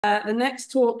The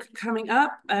next talk coming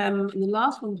up, and the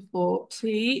last one before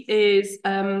tea, is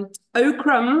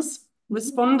crumbs,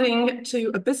 responding to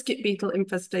a biscuit beetle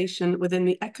infestation within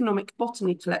the Economic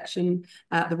Botany Collection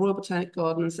at the Royal Botanic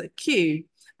Gardens at Kew,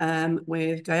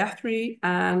 with Gayathri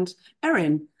and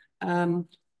Erin. Thank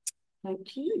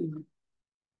you.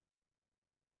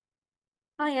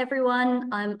 Hi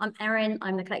everyone, I'm Erin.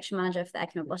 I'm the collection manager for the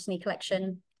Economic Botany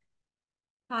Collection.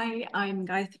 Hi, I'm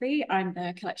Gayathri. I'm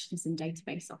the Collections and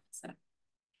Database Officer.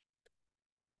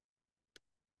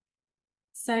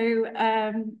 So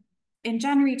in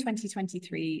January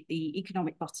 2023, the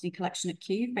Economic Botany Collection at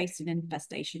Kew faced an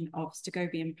infestation of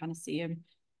Stegobium paniceum,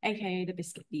 aka the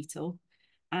biscuit beetle,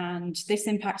 and this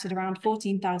impacted around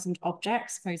 14,000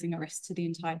 objects, posing a risk to the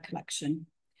entire collection.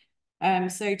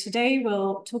 So today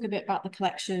we'll talk a bit about the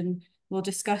collection. We'll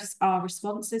discuss our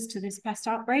responses to this pest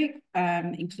outbreak,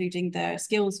 including the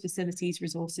skills, facilities,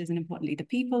 resources, and importantly, the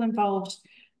people involved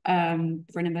for an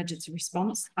emergency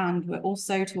response. And we're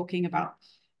also talking about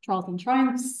trials and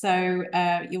triumphs. So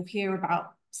you'll hear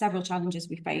about several challenges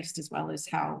we faced, as well as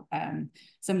how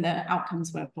some of the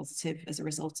outcomes were positive as a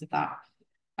result of that.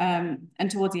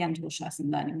 And towards the end, we'll share some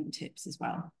learning tips as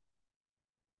well.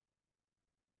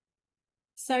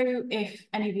 So if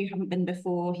any of you haven't been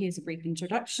before, here's a brief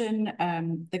introduction.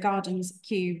 The gardens at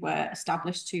Kew were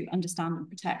established to understand and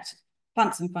protect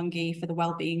plants and fungi for the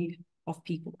well-being of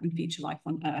people and future life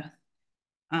on Earth.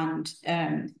 And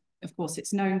of course,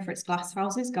 it's known for its glass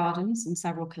houses, gardens, and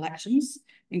several collections,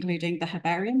 including the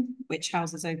herbarium, which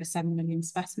houses over 7 million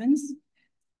specimens.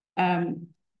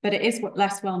 But it is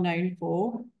less well known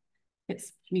for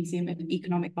its Museum of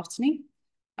Economic Botany,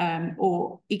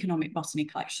 or Economic Botany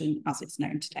Collection, as it's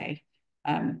known today.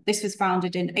 This was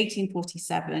founded in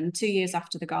 1847, 2 years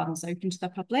after the gardens opened to the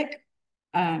public,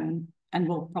 and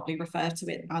we'll probably refer to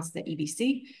it as the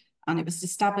EBC. And it was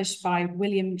established by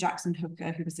William Jackson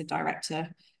Hooker, who was the director,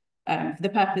 for the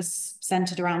purpose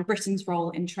centered around Britain's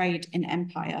role in trade in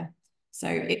empire. So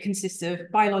it consists of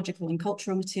biological and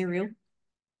cultural material,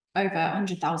 over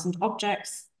 100,000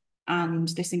 objects, and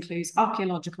this includes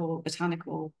archaeological,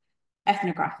 botanical,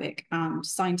 ethnographic and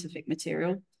scientific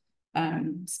material,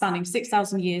 spanning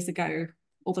 6,000 years ago,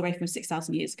 all the way from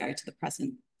 6,000 years ago to the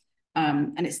present.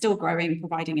 And it's still growing,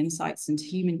 providing insights into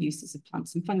human uses of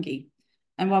plants and fungi.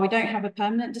 And while we don't have a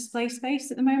permanent display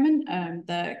space at the moment,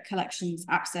 the collection's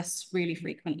accessed really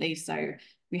frequently. So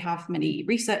we have many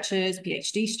researchers,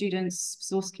 PhD students,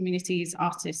 source communities,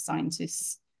 artists,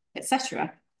 scientists,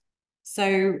 etc.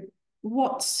 So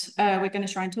what we're going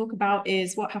to try and talk about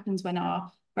is what happens when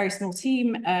our very small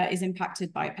team is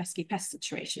impacted by a pesky pest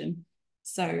situation.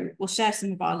 So we'll share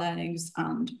some of our learnings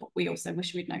and what we also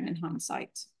wish we'd known in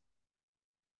hindsight.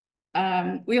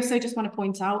 We also just want to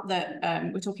point out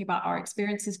that we're talking about our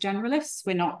experience as generalists.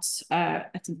 We're not,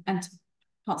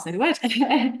 can't say the word,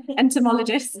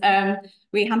 entomologists.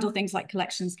 We handle things like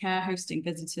collections care, hosting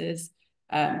visitors,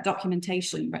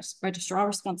 documentation, registrar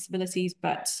responsibilities,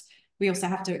 but we also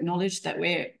have to acknowledge that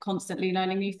we're constantly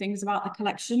learning new things about the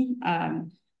collection,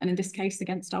 and in this case,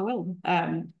 against our will.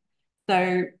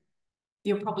 So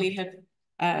you'll probably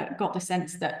have got the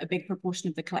sense that a big proportion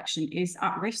of the collection is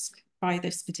at risk by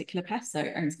this particular pest. So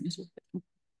Erin's going to talk a bit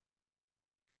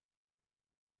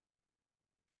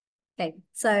more. Okay,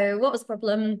 so what was the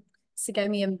problem?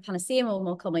 Stegobium paniceum, or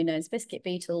more commonly known as biscuit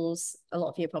beetles. A lot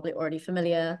of you are probably already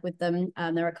familiar with them.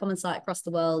 They're a common sight across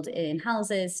the world in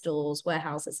houses, stores,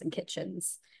 warehouses, and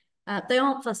kitchens. They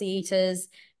aren't fussy eaters.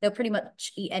 They'll pretty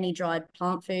much eat any dried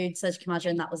plant food. So as you can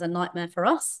imagine, that was a nightmare for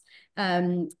us.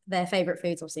 Their favourite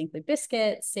foods obviously include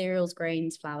biscuits, cereals,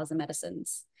 grains, flours, and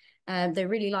medicines. They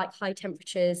really like high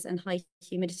temperatures and high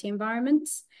humidity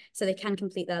environments. So they can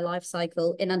complete their life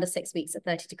cycle in under 6 weeks at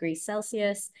 30 degrees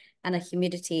Celsius, and a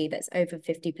humidity that's over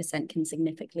 50% can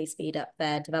significantly speed up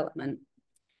their development.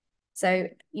 So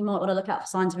you might want to look out for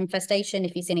signs of infestation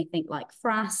if you see anything like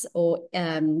frass, or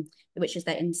which is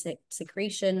their insect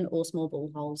secretion, or small ball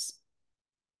holes.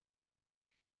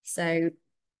 So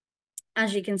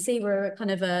as you can see, we're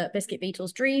kind of a biscuit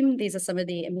beetle's dream. These are some of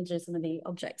the images, some of the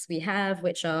objects we have,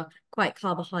 which are quite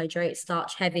carbohydrate,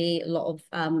 starch heavy, a lot of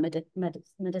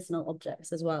medicinal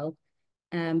objects as well.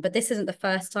 But this isn't the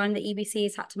first time that EBC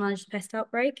has had to manage the pest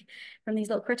outbreak from these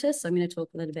little critters. So I'm going to talk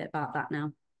a little bit about that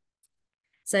now.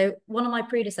 So one of my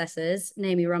predecessors,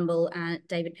 Naomi Rumble and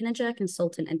David Pinninger,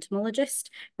 consultant entomologist,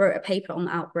 wrote a paper on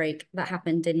the outbreak that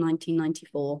happened in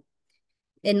 1994.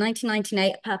 In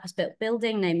 1998, a purpose-built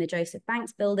building named the Joseph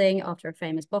Banks Building, after a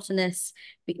famous botanist,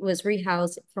 was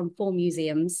rehoused from 4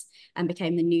 museums and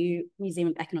became the new Museum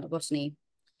of Economic Botany.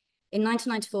 In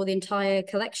 1994, the entire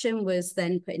collection was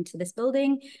then put into this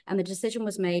building, and the decision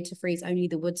was made to freeze only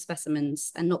the wood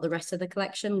specimens and not the rest of the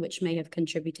collection, which may have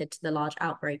contributed to the large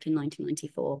outbreak in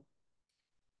 1994.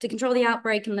 To control the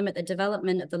outbreak and limit the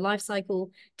development of the life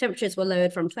cycle, temperatures were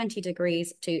lowered from 20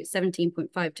 degrees to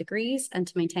 17.5 degrees, and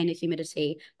to maintain a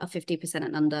humidity of 50%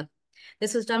 and under.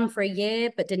 This was done for a year,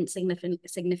 but didn't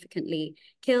significantly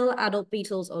kill adult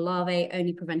beetles or larvae,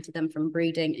 only prevented them from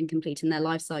breeding and completing their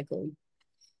life cycle.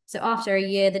 So after a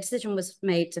year, the decision was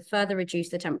made to further reduce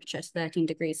the temperature to 13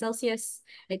 degrees Celsius.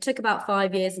 It took about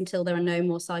 5 years until there were no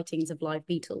more sightings of live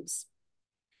beetles.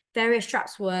 Various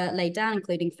traps were laid down,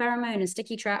 including pheromone and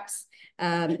sticky traps.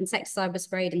 Insecticide was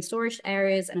sprayed in storage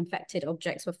areas, and infected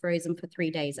objects were frozen for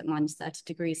 3 days at -30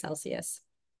 degrees Celsius.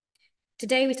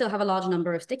 Today, we still have a large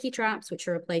number of sticky traps, which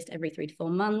are replaced every 3 to 4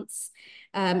 months.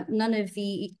 None of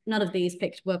these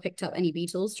were picked up any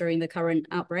beetles during the current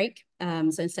outbreak.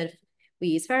 So instead, we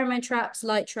use pheromone traps,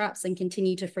 light traps, and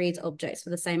continue to freeze objects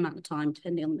for the same amount of time,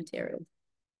 depending on the material.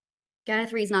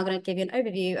 Gayathri is now going to give you an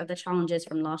overview of the challenges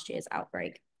from last year's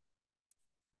outbreak.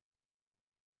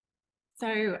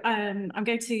 So I'm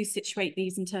going to situate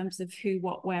these in terms of who,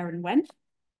 what, where, and when.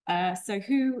 So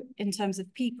who, in terms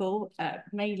of people,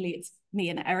 mainly it's me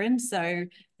and Erin. So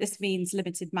this means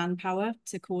limited manpower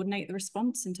to coordinate the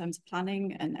response in terms of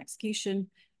planning and execution.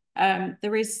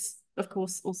 There is, of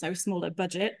course, also a smaller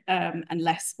budget and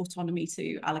less autonomy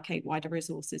to allocate wider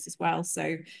resources as well.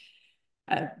 So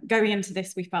going into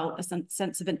this, we felt a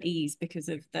sense of unease because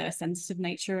of the sensitive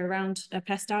nature around a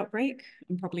pest outbreak.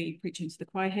 I'm probably preaching to the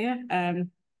choir here.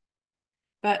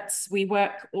 But we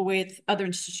work with other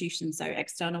institutions, so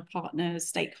external partners,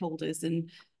 stakeholders, and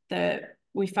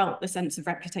we felt the sense of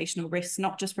reputational risk,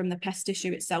 not just from the pest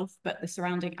issue itself, but the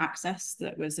surrounding access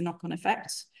that was a knock-on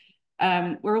effect.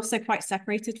 We're also quite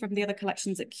separated from the other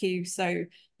collections at Kew, so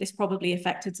this probably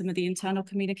affected some of the internal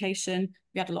communication.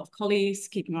 We had a lot of colleagues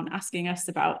keeping on asking us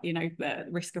about, the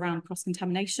risk around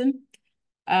cross-contamination.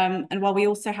 And while we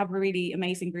also have a really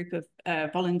amazing group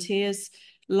of volunteers,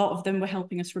 a lot of them were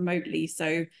helping us remotely,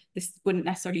 so this wouldn't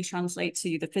necessarily translate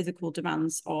to the physical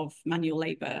demands of manual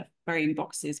labour, burying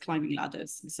boxes, climbing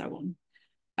ladders, and so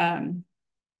on.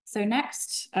 So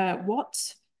next,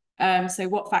 what? So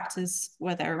what factors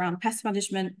were there around pest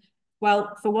management?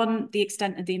 Well, for one, the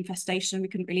extent of the infestation, we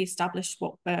couldn't really establish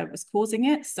what was causing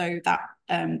it, so that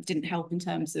didn't help in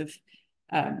terms of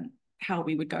how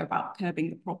we would go about curbing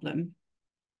the problem.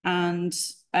 And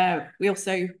we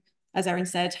also, as Erin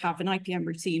said, have an IPM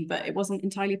routine, but it wasn't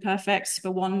entirely perfect. For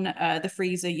one, the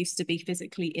freezer used to be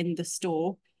physically in the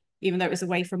store, even though it was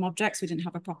away from objects. We didn't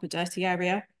have a proper dirty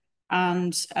area.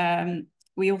 And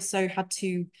we also had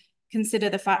to consider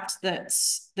the fact that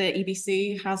the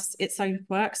EBC has its own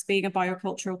quirks, being a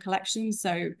biocultural collection.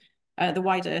 So the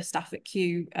wider staff at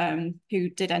Kew, who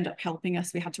did end up helping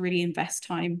us, we had to really invest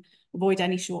time, avoid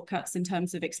any shortcuts in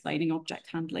terms of explaining object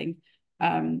handling,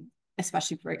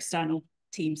 especially for external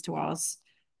teams to ours.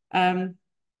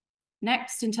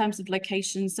 Next, in terms of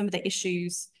locations, some of the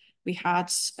issues we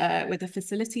had with the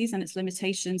facilities and its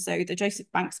limitations. So the Joseph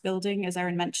Banks building, as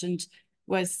Erin mentioned,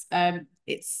 was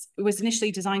it was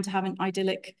initially designed to have an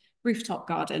idyllic rooftop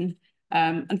garden.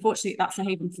 Unfortunately, that's a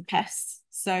haven for pests.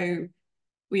 So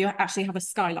we actually have a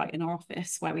skylight in our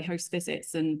office where we host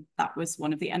visits, and that was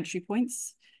one of the entry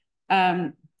points.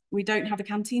 We don't have a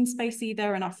canteen space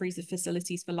either, and our freezer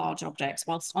facilities for large objects.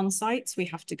 Whilst on site, we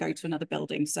have to go to another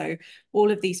building. So all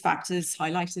of these factors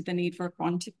highlighted the need for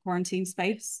a quarantine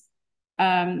space.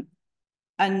 And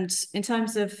in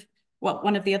terms of, well,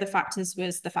 one of the other factors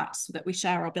was the fact that we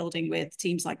share our building with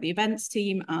teams like the events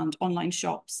team and online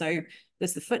shop. So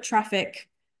there's the foot traffic.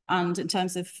 And in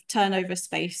terms of turnover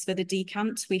space for the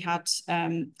decant, we had,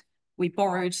 we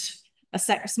borrowed a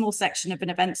small section of an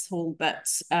events hall, but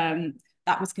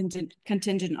that was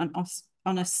contingent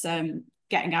on us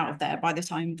getting out of there by the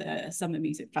time the summer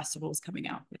music festival was coming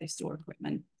out with their store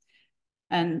equipment.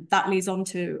 And that leads on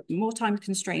to more time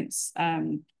constraints.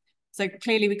 So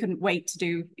clearly we couldn't wait to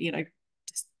do,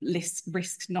 just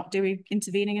risk not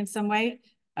intervening in some way.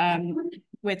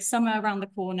 With summer around the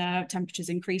corner, temperatures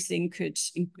increasing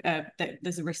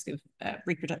there's a risk of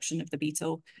reproduction of the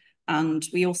beetle. And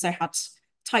we also had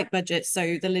tight budgets,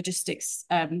 so the logistics,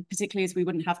 particularly as we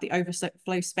wouldn't have the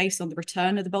overflow space on the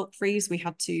return of the bulk freeze, we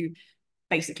had to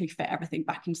basically fit everything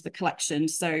back into the collection.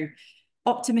 So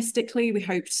optimistically, we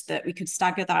hoped that we could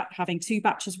stagger that, having 2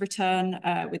 batches return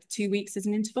with 2 weeks as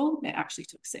an interval. It actually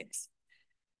took 6.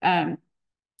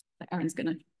 Erin's going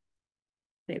to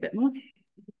say a bit more.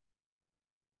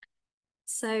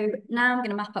 So now I'm going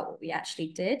to map up what we actually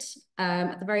did.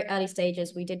 At the very early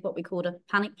stages, we did what we called a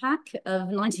panic pack of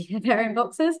 90 herbarium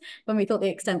boxes when we thought the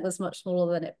extent was much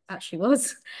smaller than it actually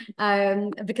was.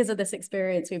 Because of this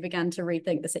experience, we began to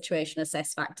rethink the situation,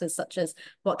 assess factors such as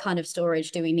what kind of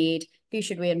storage do we need, who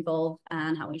should we involve,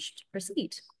 and how we should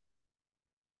proceed.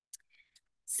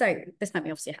 So this meant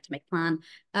we obviously had to make a plan.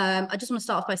 I just want to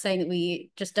start off by saying that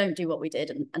we just don't do what we did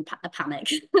and panic.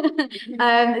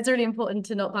 It's really important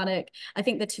to not panic. I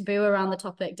think the taboo around the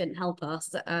topic didn't help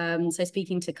us. So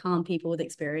speaking to calm people with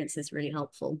experience is really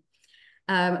helpful.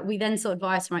 We then sought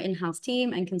advice from our in-house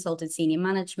team and consulted senior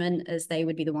management, as they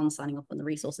would be the ones signing off on the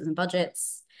resources and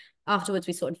budgets. Afterwards,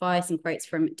 we sought advice and quotes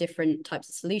from different types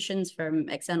of solutions from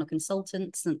external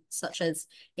consultants, such as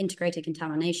integrated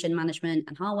contamination management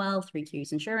and Harwell,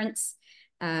 3Q's insurance.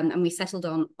 And we settled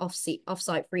on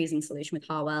off-site freezing solution with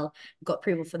Harwell, got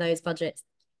approval for those budgets,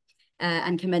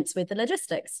 and commenced with the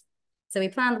logistics. So we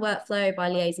planned the workflow by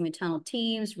liaising with internal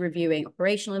teams, reviewing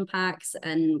operational impacts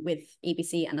and with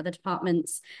EBC and other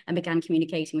departments, and began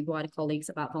communicating with wider colleagues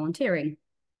about volunteering.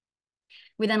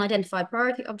 We then identified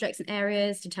priority objects and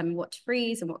areas, determined what to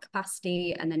freeze and what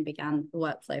capacity, and then began the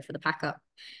workflow for the pack-up.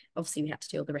 Obviously, we had to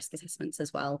do all the risk assessments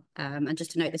as well. And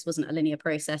just to note, this wasn't a linear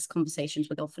process. Conversations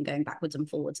were often going backwards and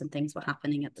forwards and things were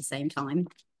happening at the same time.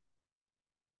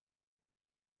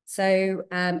 So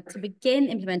to begin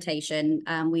implementation,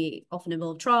 we often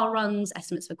involve trial runs,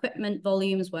 estimates of equipment,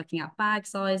 volumes, working out bag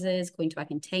sizes, going to our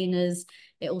containers.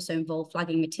 It also involved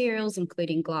flagging materials,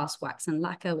 including glass, wax, and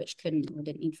lacquer, which didn't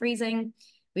need freezing.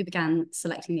 We began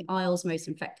selecting the aisles most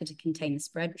infected to contain the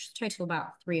spread, which is a total of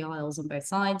about 3 aisles on both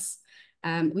sides.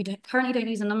 We currently don't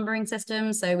use a numbering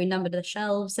system, so we numbered the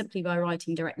shelves simply by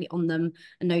writing directly on them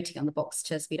and noting on the box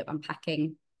to speed up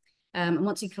unpacking. And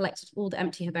once we collected all the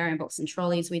empty herbarium boxes and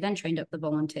trolleys, we then trained up the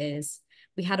volunteers.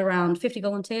 We had around 50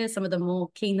 volunteers, some of them more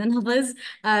keen than others.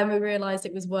 We realised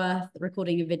it was worth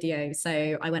recording a video,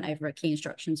 so I went over key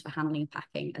instructions for handling and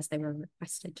packing as they were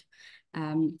requested.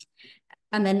 And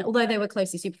then, although they were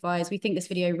closely supervised, we think this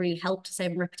video really helped to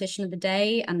save a repetition of the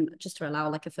day and just to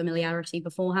allow like a familiarity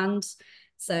beforehand.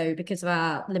 So because of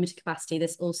our limited capacity,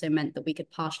 this also meant that we could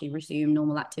partially resume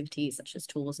normal activities such as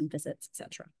tours and visits,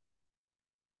 etc.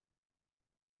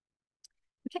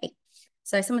 Okay,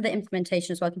 so some of the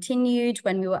implementation as well continued.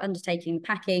 When we were undertaking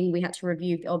packing, we had to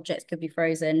review if the objects could be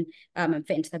frozen and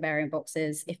fit into the herbarium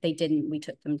boxes. If they didn't, we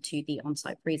took them to the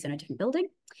on-site freezer in a different building.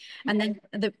 And then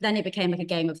it became like a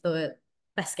game of the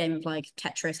best game of like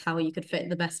Tetris, how you could fit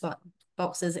the best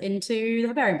boxes into the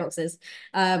herbarium boxes,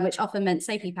 which often meant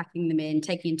safely packing them in,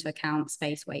 taking into account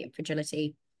space, weight, and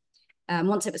fragility.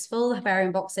 Once it was full, the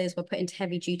herbarium boxes were put into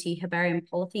heavy-duty herbarium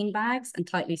polythene bags and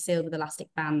tightly sealed with elastic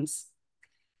bands.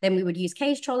 Then we would use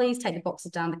cage trolleys, take the boxes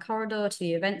down the corridor to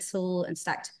the events hall and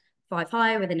stacked 5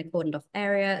 high within a cordoned off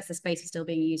area as the space was still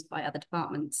being used by other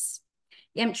departments.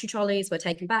 The empty trolleys were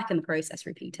taken back and the process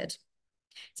repeated.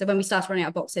 So when we started running out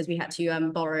of boxes, we had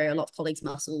to borrow a lot of colleagues'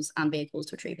 muscles and vehicles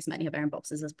to retrieve as many herbarium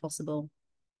boxes as possible.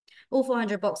 All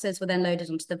 400 boxes were then loaded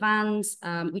onto the vans.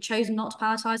 We chose not to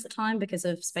palletise at the time because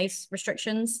of space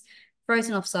restrictions,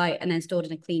 frozen off-site and then stored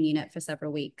in a clean unit for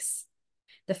several weeks.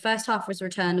 The first half was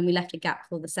returned and we left a gap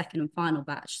for the second and final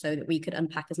batch so that we could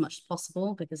unpack as much as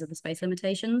possible because of the space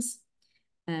limitations.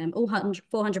 All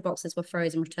 400 boxes were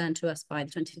frozen and returned to us by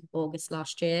the 20th of August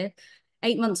last year.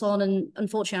 8 months on, and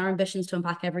unfortunately our ambitions to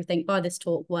unpack everything by this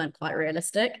talk weren't quite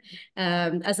realistic,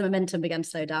 as the momentum began to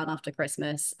slow down after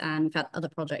Christmas, and we've had other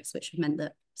projects which have meant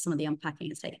that some of the unpacking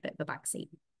has taken a bit of a backseat.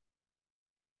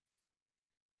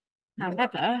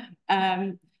 However,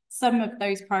 some of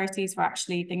those priorities were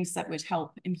actually things that would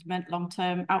help implement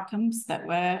long-term outcomes that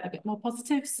were a bit more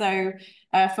positive. So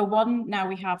for one, now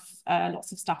we have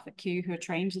lots of staff at Kew who are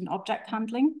trained in object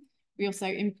handling. We also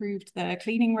improved the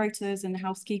cleaning rotas and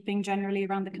housekeeping generally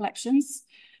around the collections.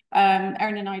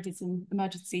 Erin and I did some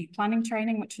emergency planning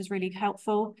training, which was really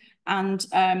helpful. And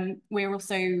we're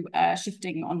also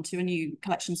shifting onto a new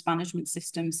collections management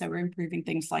system. So we're improving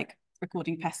things like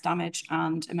recording pest damage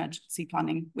and emergency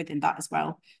planning within that as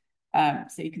well.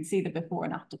 So you can see the before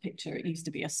and after picture. It used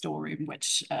to be a storeroom,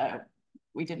 which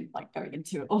we didn't like going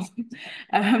into at all.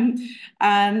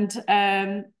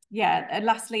 Yeah, and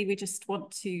lastly, we just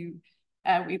want to,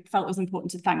 we felt it was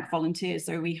important to thank volunteers.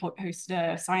 So we hosted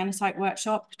a cyanocyte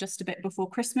workshop just a bit before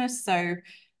Christmas. So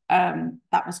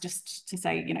that was just to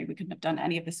say, you know, we couldn't have done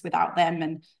any of this without them.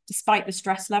 And despite the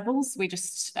stress levels, we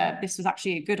just, this was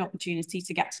actually a good opportunity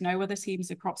to get to know other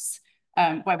teams across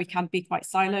where we can be quite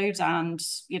siloed. And,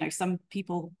 you know, some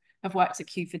people have worked at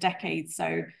Kew for decades.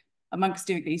 So amongst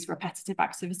doing these repetitive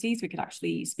activities, we could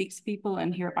actually speak to people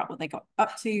and hear about what they got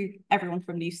up to, everyone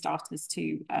from new starters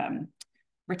to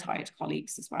retired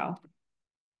colleagues as well.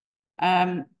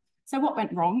 So what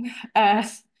went wrong?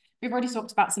 We've already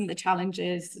talked about some of the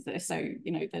challenges. So,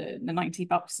 you know, the 90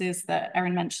 boxes that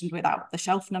Erin mentioned without the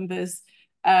shelf numbers.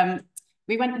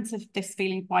 We went into this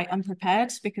feeling quite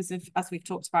unprepared because of, as we've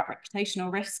talked about,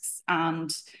 reputational risks and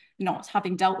not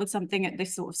having dealt with something at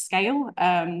this sort of scale.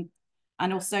 And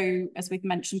also, as we've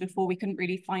mentioned before, we couldn't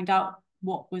really find out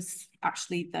what was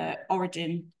actually the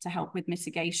origin to help with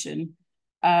mitigation.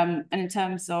 And in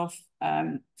terms of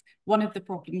one of the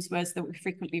problems was that we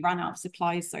frequently ran out of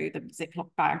supplies, so the Ziploc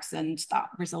bags, and that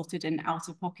resulted in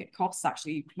out-of-pocket costs,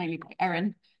 actually mainly by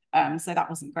Erin. So that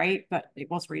wasn't great, but it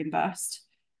was reimbursed.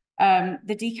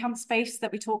 The decant space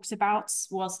that we talked about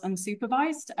was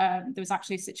unsupervised. There was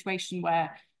actually a situation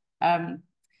where,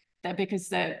 because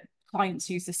the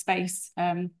clients used the space,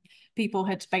 people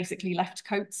had basically left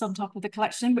coats on top of the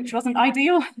collection, which wasn't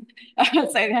ideal.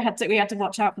 So we had to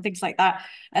watch out for things like that.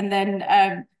 And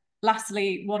then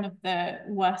lastly, one of the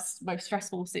worst, most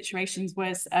stressful situations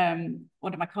was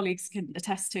one of my colleagues can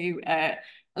attest to, a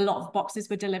lot of boxes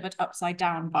were delivered upside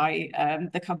down by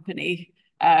the company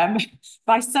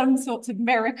by some sort of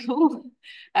miracle.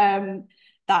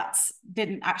 That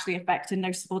didn't actually affect a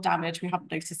noticeable damage. We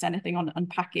haven't noticed anything on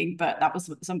unpacking, but that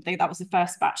was something, that was the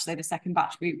first batch. So the second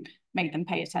batch, we made them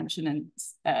pay attention, and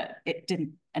it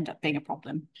didn't end up being a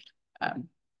problem.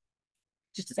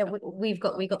 So we've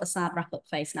got the sad wrap-up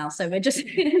face now, so we're just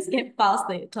going to skip past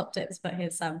the top tips, but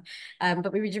here's some.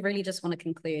 But we really just want to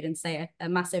conclude and say a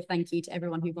massive thank you to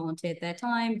everyone who volunteered their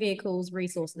time, vehicles,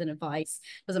 resources, and advice.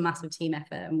 It was a massive team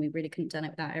effort, and we really couldn't have done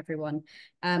it without everyone.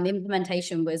 The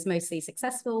implementation was mostly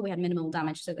successful. We had minimal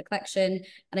damage to the collection,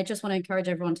 and I just want to encourage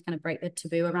everyone to kind of break the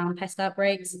taboo around pest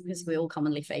outbreaks, because we all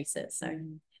commonly face it. So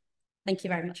thank you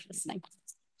very much for listening.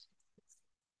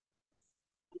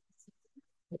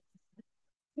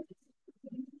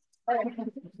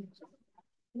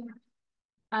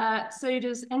 So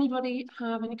does anybody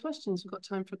have any questions? We've got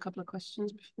time for a couple of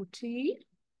questions before tea.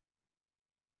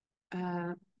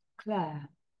 Claire.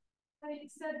 You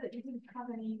said that you didn't have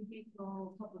any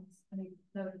beetle problems, any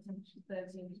lower temperature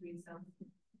 13 degrees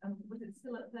Celsius. Was it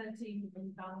still at 13 when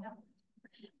you found out?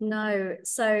 No,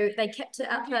 so they kept it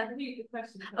at the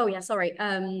question. Oh yeah, sorry.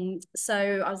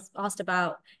 So I was asked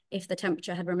about if the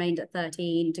temperature had remained at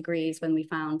 13 degrees when we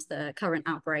found the current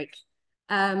outbreak.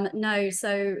 No,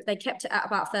 so they kept it at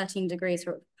about 13 degrees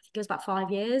for, I think it was about 5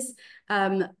 years.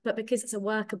 But because it's a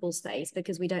workable space,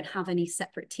 because we don't have any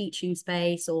separate teaching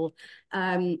space, or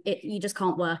you just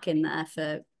can't work in there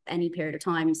for any period of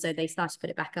time, so they started to put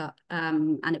it back up,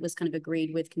 and it was kind of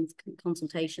agreed with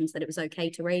consultations that it was okay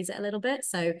to raise it a little bit.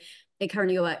 So it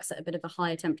currently works at a bit of a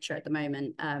higher temperature at the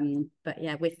moment, but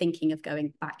yeah, we're thinking of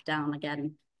going back down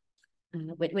again.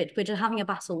 We're just having a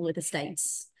battle with the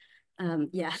States.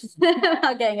 Yeah,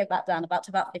 getting it back down to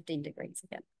about 15 degrees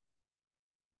again.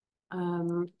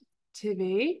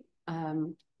 Tivi,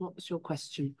 what was your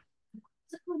question?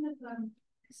 So kind of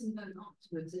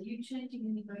afterwards, are you changing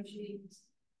the negotiations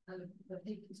of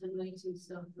decontaminating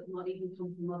stuff that might even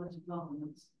come from other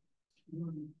departments?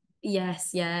 Yes,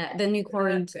 yeah, the new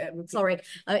quarantine. Sorry,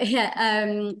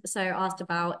 yeah. So asked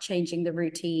about changing the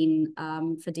routine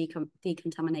for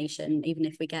decontamination, even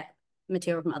if we get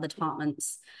material from other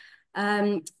departments.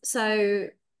 So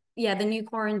yeah, the new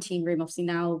quarantine room, obviously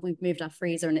now we've moved our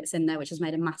freezer and it's in there, which has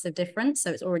made a massive difference. So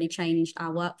it's already changed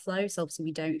our workflow. So obviously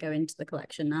we don't go into the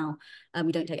collection now.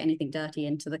 We don't take anything dirty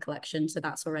into the collection. So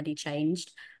that's already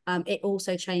changed. It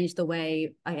also changed the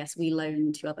way, I guess, we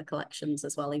loan to other collections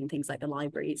as well, even things like the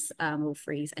libraries will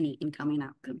freeze any incoming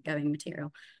and outgoing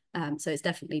material. So it's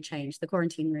definitely changed. The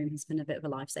quarantine room has been a bit of a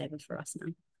lifesaver for us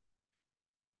now.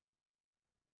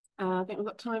 I think we've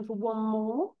got time for one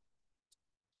more.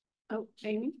 Oh,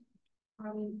 Amy?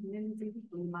 Lindsay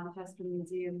from the Manchester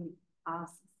Museum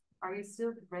asks, are you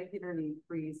still regularly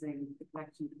freezing the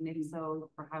collection? And if so,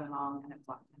 for how long and at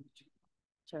what temperature?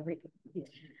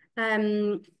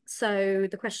 So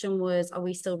the question was, are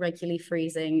we still regularly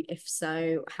freezing? If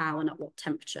so, how and at what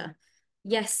temperature?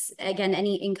 Yes, again,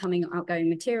 any incoming or outgoing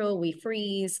material, we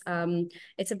freeze.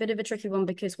 It's a bit of a tricky one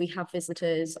because we have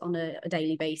visitors on a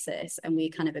daily basis, and we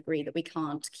kind of agree that we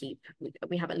can't keep,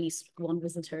 we have at least one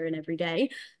visitor in every day.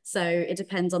 So it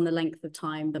depends on the length of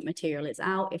time that material is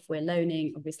out. If we're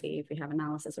loaning, obviously, if we have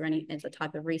analysis or any other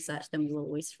type of research, then we will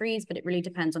always freeze, but it really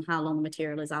depends on how long the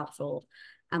material is out for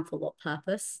and for what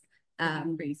purpose.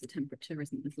 Freezer temperature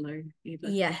isn't as low either.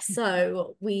 Yeah,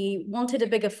 so we wanted a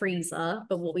bigger freezer,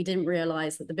 but what we didn't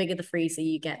realize that the bigger the freezer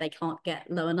you get, they can't get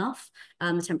low enough.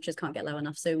 The temperatures can't get low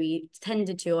enough. So we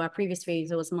tended to, our previous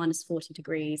freezer was -40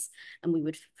 degrees, and we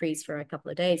would freeze for a couple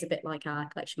of days, a bit like our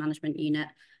collection management unit.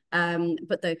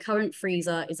 But the current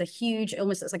freezer is a huge,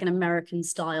 almost looks like an American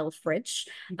style fridge,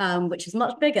 which is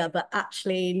much bigger, but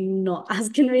actually not as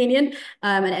convenient.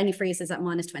 And it only freezes at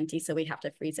 -20, so we have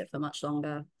to freeze it for much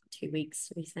longer. 2 weeks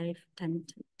to be safe, 10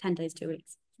 days, 2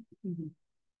 weeks.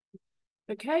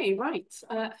 Okay, right.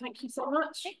 Thank you so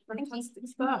much. Fantastic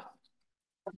stuff.